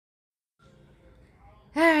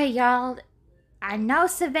Alright, y'all. I know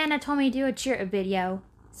Savannah told me to do a cheer video,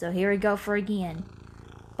 so here we go for again.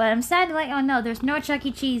 But I'm sad to let y'all know there's no Chuck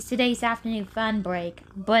E. Cheese today's afternoon fun break.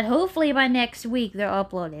 But hopefully by next week they're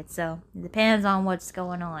uploaded, so it depends on what's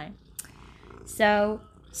going on. So,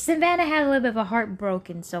 Savannah had a little bit of a heart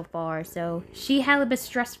broken so far, so she had a little bit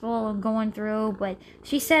stressful going through, but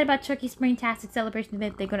she said about Chuck E. Springtastic Celebration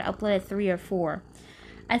event they're going to upload at 3 or 4.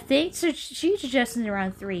 I think, so she suggested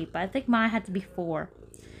around 3, but I think mine had to be 4.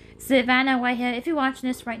 Savannah, Whitehead, if you're watching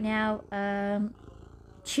this right now,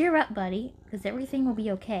 cheer up, buddy, because everything will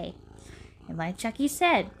be okay. And like Chucky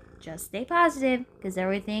said, just stay positive, because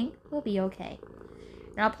everything will be okay.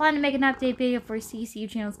 And I'll plan to make an update video for CCU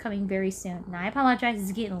channels coming very soon. Now, I apologize,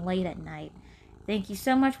 it's getting late at night. Thank you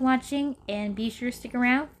so much for watching, and be sure to stick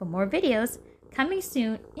around for more videos coming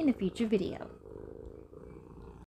soon in a future video.